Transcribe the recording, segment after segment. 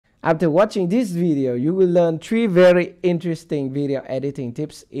After watching this video, you will learn 3 very interesting video editing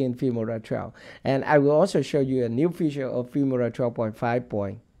tips in Filmora 12. And I will also show you a new feature of Filmora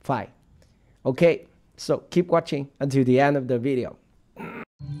 12.5.5. Okay, so keep watching until the end of the video.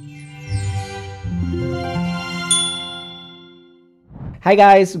 Hi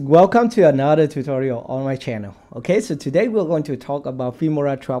guys, welcome to another tutorial on my channel. Okay, so today we're going to talk about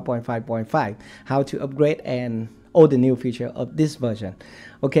Filmora 12.5.5, how to upgrade and all the new feature of this version.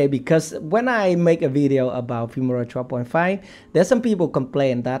 Okay, because when I make a video about Filmora 12.5, there's some people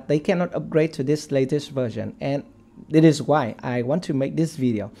complain that they cannot upgrade to this latest version, and that is why I want to make this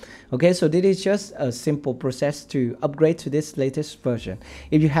video. Okay, so this is just a simple process to upgrade to this latest version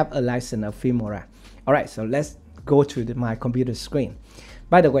if you have a license of Filmora. Alright, so let's go to my computer screen.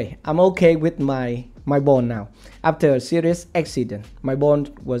 By the way, I'm okay with my bone now. After a serious accident, my bone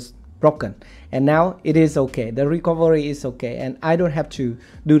was broken and now it is okay. The recovery is okay and I don't have to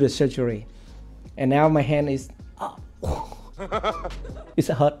do the surgery. And now my hand is it's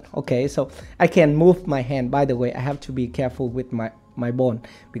hurt. Okay, so I can move my hand. By the way, I have to be careful with my bone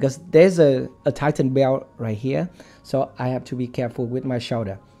because there's a tighten belt right here, so I have to be careful with my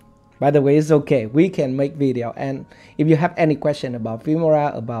shoulder. By the way, it's okay, we can make video, and if you have any question about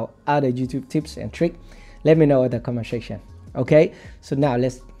Filmora, about other YouTube tips and tricks, let me know in the comment section. Okay, so now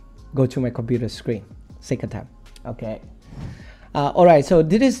let's go to my computer screen second time. Okay, alright, so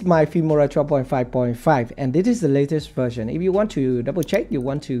this is my Filmora 12.5.5 and this is the latest version. If you want to double check, you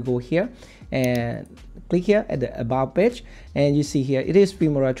want to go here and click here at the about page, and you see here it is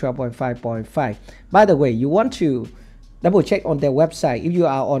Filmora 12.5.5. By the way, you want to double check on their website if you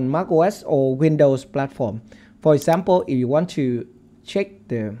are on macOS or Windows platform. For example, if you want to check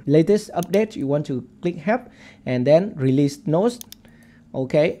the latest update, you want to click help and then release notes.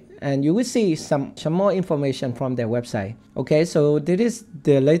 Okay, and you will see some more information from their website. Okay, so this is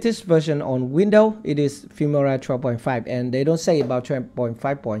the latest version on Windows. It is Filmora 12.5 and they don't say about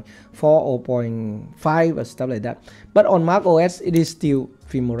 12.5.4 or 0.5 or stuff like that. But on macOS it is still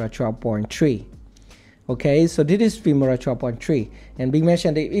Filmora 12.3. Okay, so this is Filmora 12.3, and Big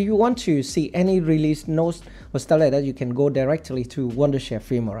mentioned that if you want to see any release notes or stuff like that, you can go directly to Wondershare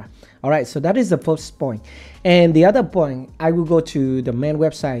Filmora. Alright, so that is the first point. And the other point, I will go to the main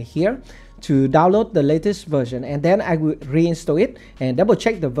website here to download the latest version, and then I will reinstall it and double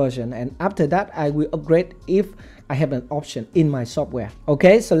check the version, and after that I will upgrade if I have an option in my software.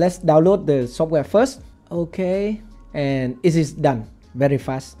 Okay, so let's download the software first. Okay, and it is done very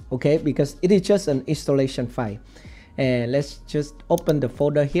fast. Okay, because it is just an installation file, and let's just open the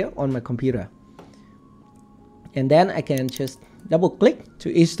folder here on my computer, and then I can just double click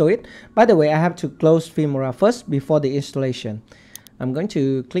to install it. By the way, I have to close Filmora first before the installation. I'm going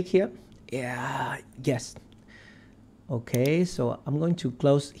to click here. Yeah, yes. Okay, so I'm going to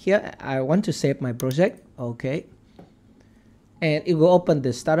close here. I want to save my project. Okay, and it will open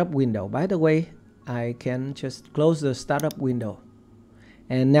the startup window. By the way, I can just close the startup window.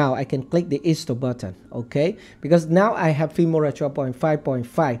 And now I can click the install button. Okay, because now I have Filmora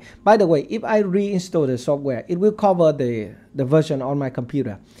 12.5.5. By the way, if I reinstall the software, it will cover the version on my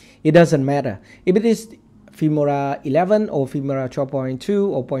computer. It doesn't matter if it is Filmora 11 or Filmora 12.2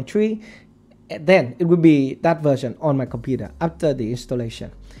 or 0.3, then it will be that version on my computer after the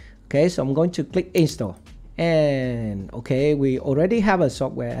installation. Okay, so I'm going to click install, and okay, we already have a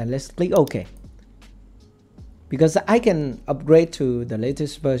software, and let's click OK. Because I can upgrade to the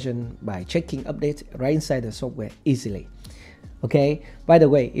latest version by checking updates right inside the software easily. Okay, by the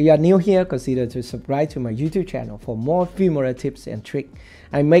way, if you are new here, consider to subscribe to my YouTube channel for more Filmora tips and tricks.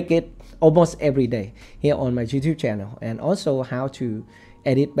 I make it almost every day here on my YouTube channel, and also how to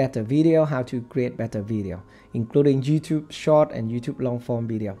edit better video, how to create better video, including YouTube short and YouTube long form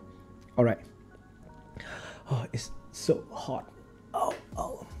video. Alright. Oh, it's so hot.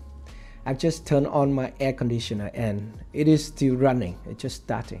 Oh. I've just turned on my air conditioner and it is still running. It's just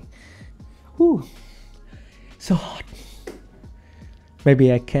starting. Whew, so hot.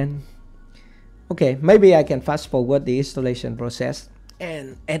 Maybe I can. Okay, maybe I can fast forward the installation process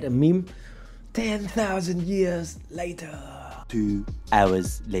and add a meme. 10,000 years later. 2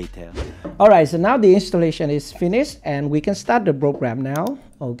 hours later. Alright, so now the installation is finished and we can start the program now.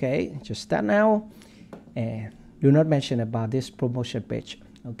 Okay, just start now. And do not mention about this promotion page.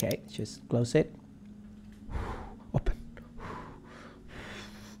 Okay, just close it. Open.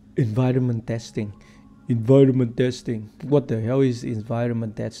 Environment testing. Environment testing. What the hell is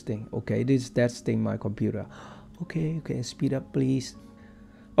environment testing? Okay, this is testing my computer. Okay, speed up please.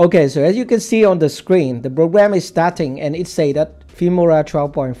 Okay, so as you can see on the screen, the program is starting and it say that Filmora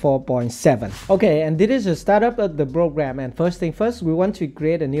 12.4.7. Okay, and this is a startup of the program, and first thing first, we want to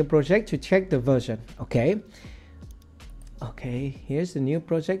create a new project to check the version. Okay, here's the new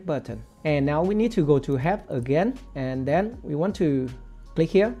project button, and now we need to go to Help again, and then we want to click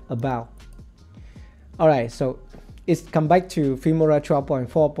here, About. Alright, so it's come back to Filmora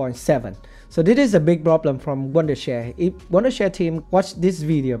 12.4.7. So this is a big problem from Wondershare. If Wondershare team watch this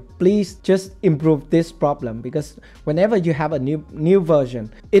video, please just improve this problem, because whenever you have a new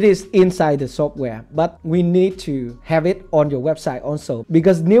version, it is inside the software, but we need to have it on your website also,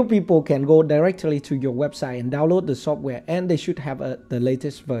 because new people can go directly to your website and download the software, and they should have the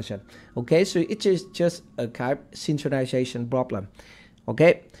latest version. Okay, so it is just a kind of synchronization problem.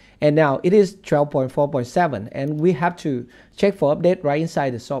 Okay, and now it is 12.4.7, and we have to check for update right inside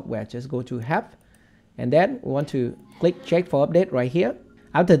the software. Just go to Help, and then we want to click check for update right here.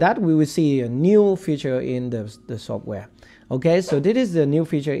 After that, we will see a new feature in the software. Okay, so this is the new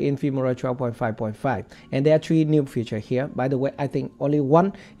feature in Filmora 12.5.5, and there are 3 new features here. By the way, I think only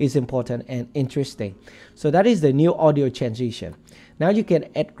one is important and interesting. So that is the new audio transition. Now you can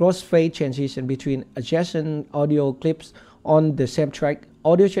add crossfade transition between adjacent audio clips on the same track.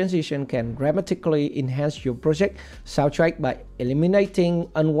 Audio transition can dramatically enhance your project soundtrack by eliminating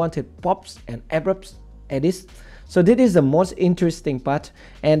unwanted pops and abrupt edits. So this is the most interesting part,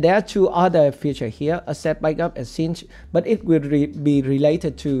 and there are 2 other features here, Asset Backup and Sync, but it will be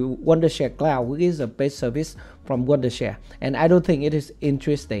related to Wondershare Cloud, which is a paid service from Wondershare, and I don't think it is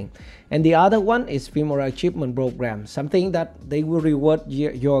interesting. And the other one is Filmora Achievement Program, something that they will reward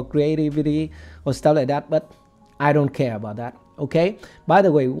your creativity or stuff like that, but I don't care about that. Okay, by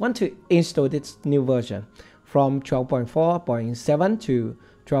the way, we want to install this new version from 12.4.7 to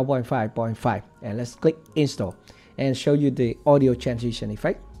 12.5.5, and let's click install and show you the audio transition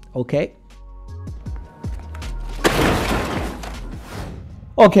effect. Okay,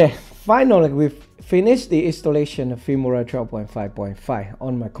 finally we've finished the installation of Filmora 12.5.5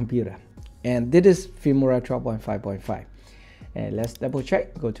 on my computer, and this is Filmora 12.5.5. and let's double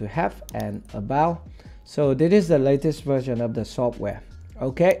check, go to Help and About. So this is the latest version of the software.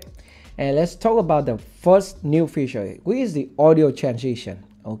 Okay, and let's talk about the first new feature, which is the audio transition.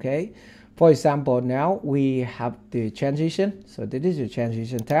 Okay, for example, now we have the transition. So this is the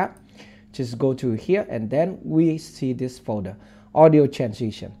transition tab. Just go to here, and then we see this folder, audio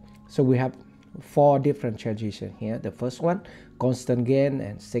transition. So we have 4 different transitions here. The first one, constant gain,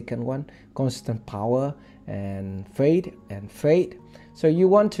 and second one, constant power, and fade and fade. So you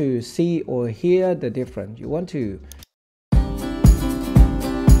want to see or hear the difference. You want to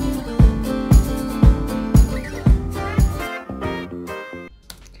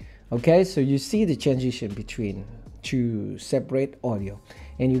okay, so you see the transition between 2 separate audio,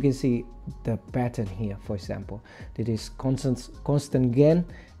 and you can see the pattern here. For example, it is constant gain,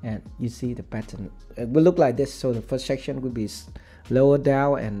 and you see the pattern. It will look like this. So the first section will be lower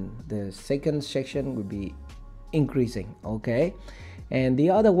down, and the second section will be increasing. Okay, and the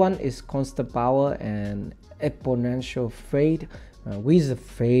other one is constant power and exponential fade with the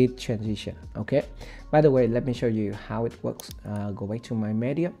fade transition. Okay, by the way, let me show you how it works. Go back to my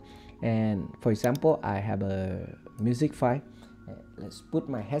media, and for example, I have a music file. Let's put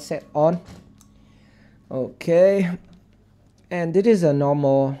my headset on. Okay, and this is a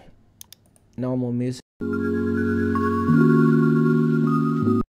normal music.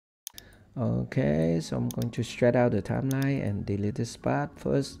 Okay, so I'm going to stretch out the timeline and delete this part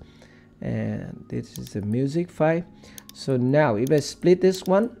first, and this is the music file. So now if I split this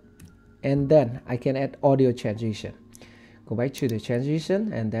one, and then I can add audio transition. Go back to the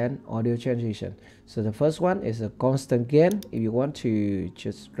transition and then audio transition. So the first one is a constant gain. If you want to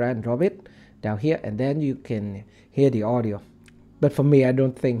just drag and drop it down here, and then you can hear the audio, but for me I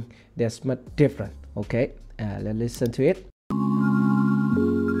don't think there's much different. Okay, let's listen to it.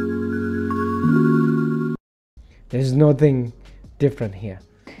 There's nothing different here.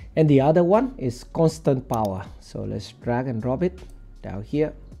 And the other one is constant power. So let's drag and drop it down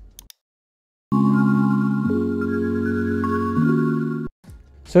here.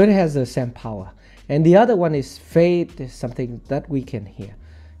 So it has the same power. And the other one is fade, something that we can hear.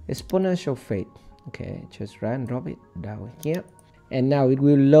 Exponential fade. Okay, just drag and drop it down here. And now it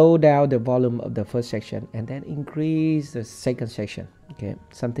will lower down the volume of the first section and then increase the second section. Okay,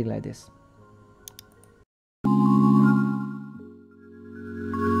 something like this.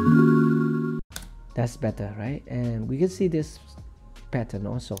 That's better, right? And we can see this pattern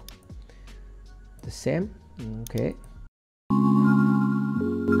also. The same. Okay.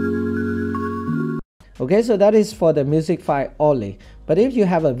 Okay, so that is for the music file only. But if you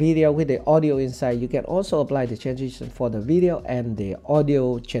have a video with the audio inside, you can also apply the transition for the video and the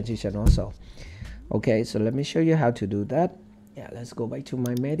audio transition also. Okay, so let me show you how to do that. Yeah, let's go back to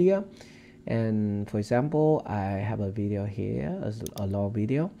my media. And for example, I have a video here, a long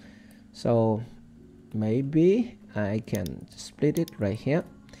video. So maybe I can split it right here.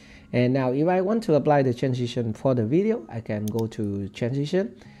 And now if I want to apply the transition for the video, I can go to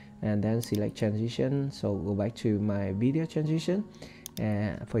transition and then select transition. So go back to my video transition,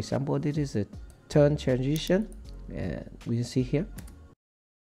 and for example, this is a turn transition, and we can see here.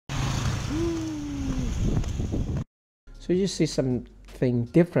 So you see something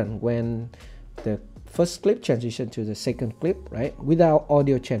different when the first clip transition to the second clip, right, without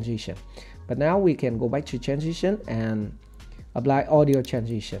audio transition. But now we can go back to transition and apply audio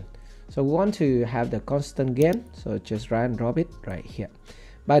transition. So we want to have the constant gain, so just drag and drop it right here.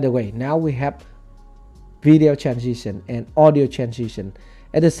 By the way, now we have video transition and audio transition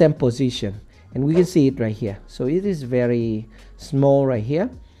at the same position, and we can see it right here. So it is very small right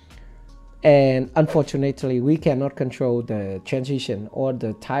here, and unfortunately we cannot control the transition or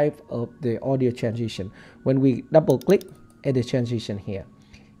the type of the audio transition when we double click at the transition here.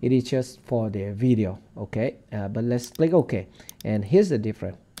 It is just for the video, okay? But let's click OK, and here's the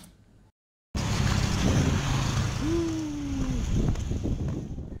difference.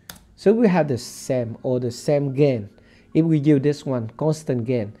 So we have the same gain if we use this one, constant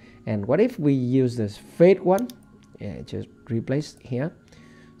gain. And what if we use this fade one? Yeah, just replace here.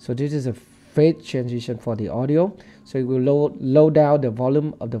 So this is a fade transition for the audio. So it will low down the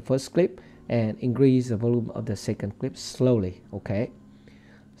volume of the first clip and increase the volume of the second clip slowly, okay?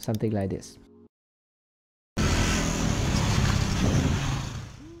 Something like this.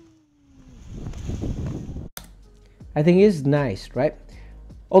 I think it's nice, right?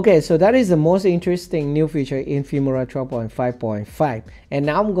 Okay, so that is the most interesting new feature in Filmora 12.5.5, and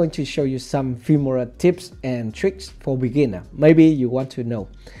now I'm going to show you some Filmora tips and tricks for beginner. Maybe you want to know.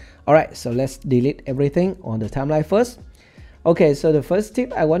 Alright, so let's delete everything on the timeline first. Okay, so the first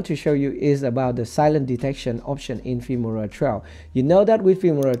tip I want to show you is about the silent detection option in Filmora 12. You know that with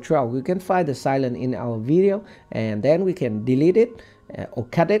Filmora 12, we can find the silent in our video, and then we can delete it or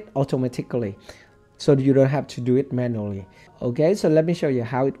cut it automatically, so you don't have to do it manually. Okay, so let me show you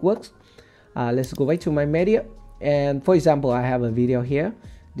how it works. Let's go back to my media, and for example, I have a video here.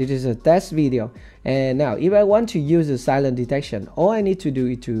 This is a test video, and now if I want to use the silent detection, all I need to do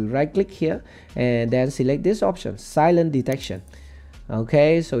is to right click here and then select this option, silent detection.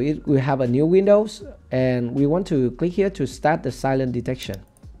 Okay, so we have a new Windows, and we want to click here to start the silent detection.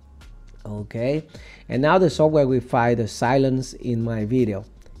 Okay, and now the software will find the silence in my video,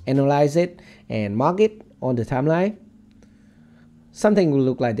 analyze it and mark it on the timeline. Something will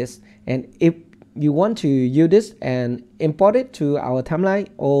look like this, and if you want to use this and import it to our timeline,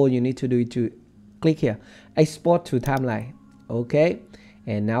 all you need to do is to click here, export to timeline. Okay,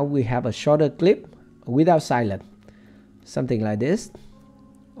 and now we have a shorter clip without silent, something like this.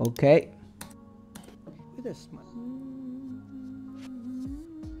 Okay,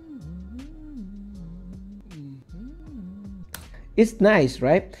 it's nice,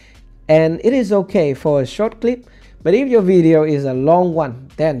 right? And it is okay for a short clip, but if your video is a long one,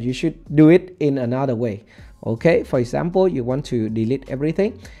 then you should do it in another way. Okay, for example, you want to delete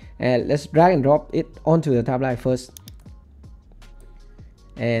everything, and let's drag and drop it onto the timeline first,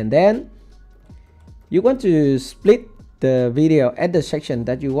 and then you want to split the video at the section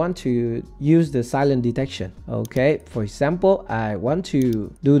that you want to use the silent detection. Okay, for example, I want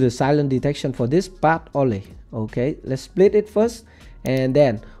to do the silent detection for this part only. Okay, let's split it first, and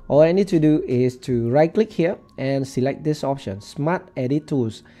then all I need to do is to right click here and select this option, Smart Edit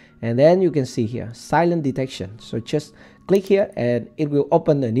Tools, and then you can see here silent detection. So just click here and it will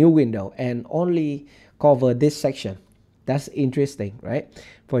open a new window and only cover this section. That's interesting, right?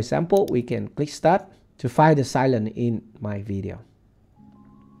 For example, we can click start to find the silent in my video.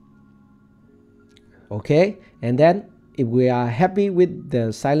 Okay, and then if we are happy with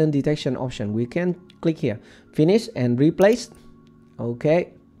the silent detection option, we can click here, finish and replace.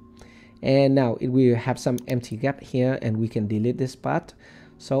 Okay, and now it will have some empty gap here, and we can delete this part.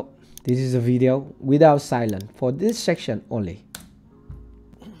 So this is a video without silent for this section only.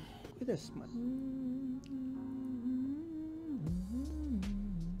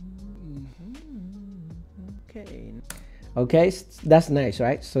 Okay, that's nice,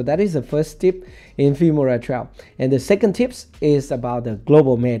 right? So that is the first tip in Filmora 12. And the second tip is about the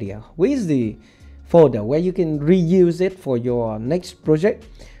global media, which is the folder where you can reuse it for your next project.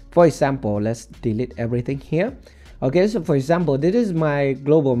 For example, let's delete everything here. Okay, so for example, this is my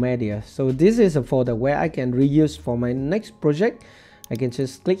global media. So this is a folder where I can reuse for my next project. I can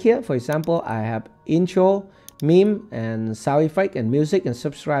just click here. For example, I have intro, meme, and sound effect, and music, and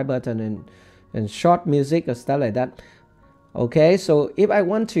subscribe button, and short music, or stuff like that. Okay, so if I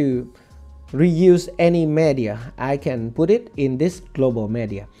want to reuse any media, I can put it in this global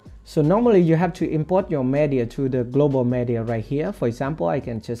media. So normally you have to import your media to the global media right here. For example, I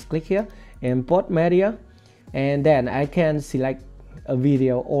can just click here, import media, and then I can select a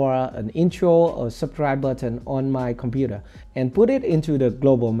video or an intro or subscribe button on my computer and put it into the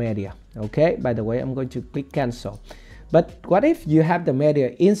global media. Okay, by the way, I'm going to click cancel. But what if you have the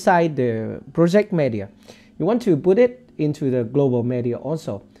media inside the project media? You want to put it into the global media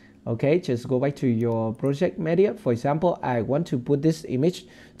also. Okay, just go back to your project media. For example, I want to put this image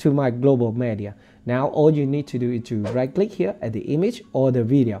to my global media. Now all you need to do is to right click here at the image or the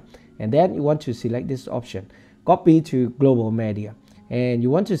video, and then you want to select this option, copy to global media, and you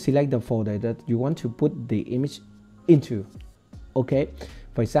want to select the folder that you want to put the image into. Okay,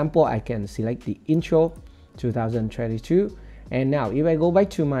 for example, I can select the intro 2022, and now if I go back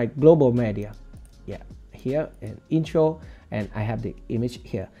to my global media, yeah, here and intro, and I have the image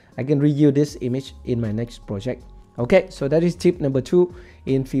here, I can reuse this image in my next project. Okay, so that is tip number 2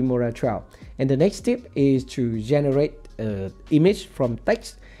 in Filmora 12. And the next tip is to generate an image from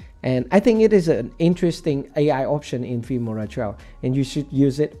text. And I think it is an interesting AI option in Filmora 12, and you should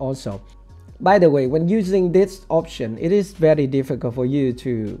use it also. By the way, when using this option, it is very difficult for you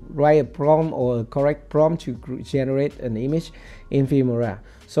to write a prompt or a correct prompt to generate an image in Filmora.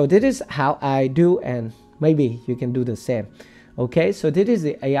 So this is how I do, and maybe you can do the same. Okay, so this is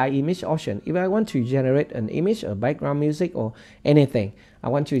the AI image option. If I want to generate an image, a background music, or anything, I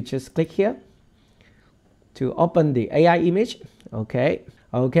want to just click here to open the AI image. Okay,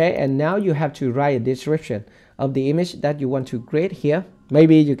 and now you have to write a description of the image that you want to create here.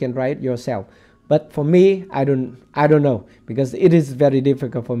 Maybe you can write it yourself, but for me, I don't know, because it is very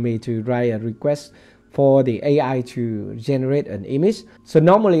difficult for me to write a request for the AI to generate an image. So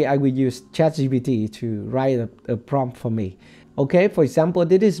normally I will use ChatGPT to write a prompt for me. Okay, for example,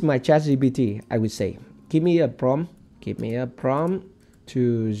 this is my ChatGPT. I would say, give me a prompt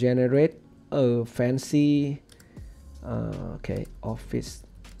to generate a fancy office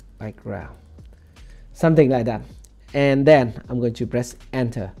background, something like that. And then I'm going to press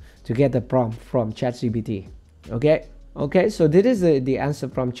enter to get the prompt from ChatGPT. Okay, so this is the answer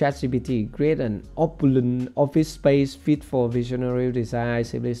from ChatGPT. Create an opulent office space fit for visionary design,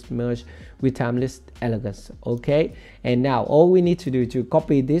 seamless merge with timeless elegance. Okay, and now all we need to do to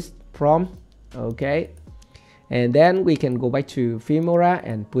copy this prompt. Okay, and then we can go back to Filmora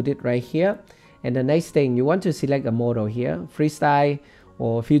and put it right here. And the next thing, you want to select a model here, freestyle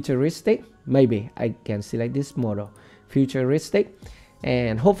or futuristic. Maybe I can select this model, futuristic.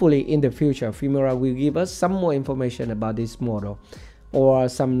 And hopefully in the future, Filmora will give us some more information about this model or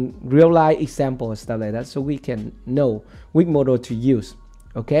some real life example, stuff like that, so we can know which model to use.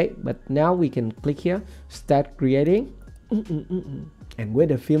 Okay, but now we can click here, start creating, and wait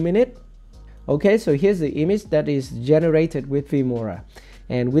a few minutes. Okay, so here's the image that is generated with Filmora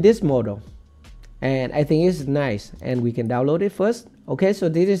and with this model, and I think it's nice, and we can download it first. Okay, so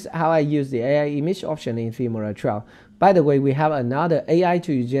this is how I use the AI image option in Filmora 12. By the way, we have another AI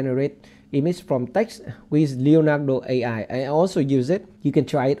to generate image from text with Leonardo AI. I also use it. You can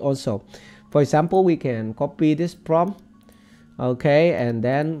try it also. For example, we can copy this prompt. Okay, and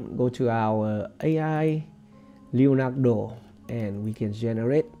then go to our AI Leonardo, and we can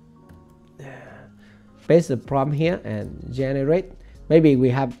generate. Paste the prompt here and generate. Maybe we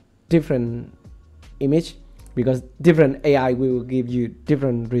have different image, because different AI will give you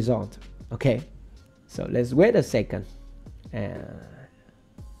different results. Okay, so let's wait a second.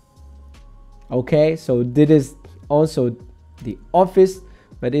 Okay, so this is also the office,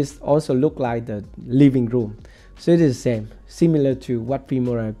 but it also look like the living room. So it is the same, similar to what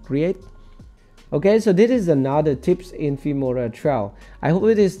Filmora create. Okay, so this is another tips in Filmora 12. I hope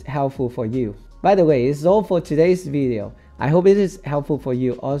it is helpful for you. By the way, it's all for today's video. I hope it is helpful for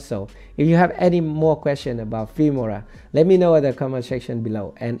you also. If you have any more questions about Filmora, let me know in the comment section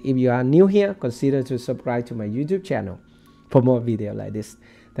below. And if you are new here, consider to subscribe to my YouTube channel for more videos like this.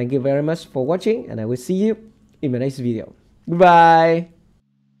 Thank you very much for watching, and I will see you in my next video. Goodbye.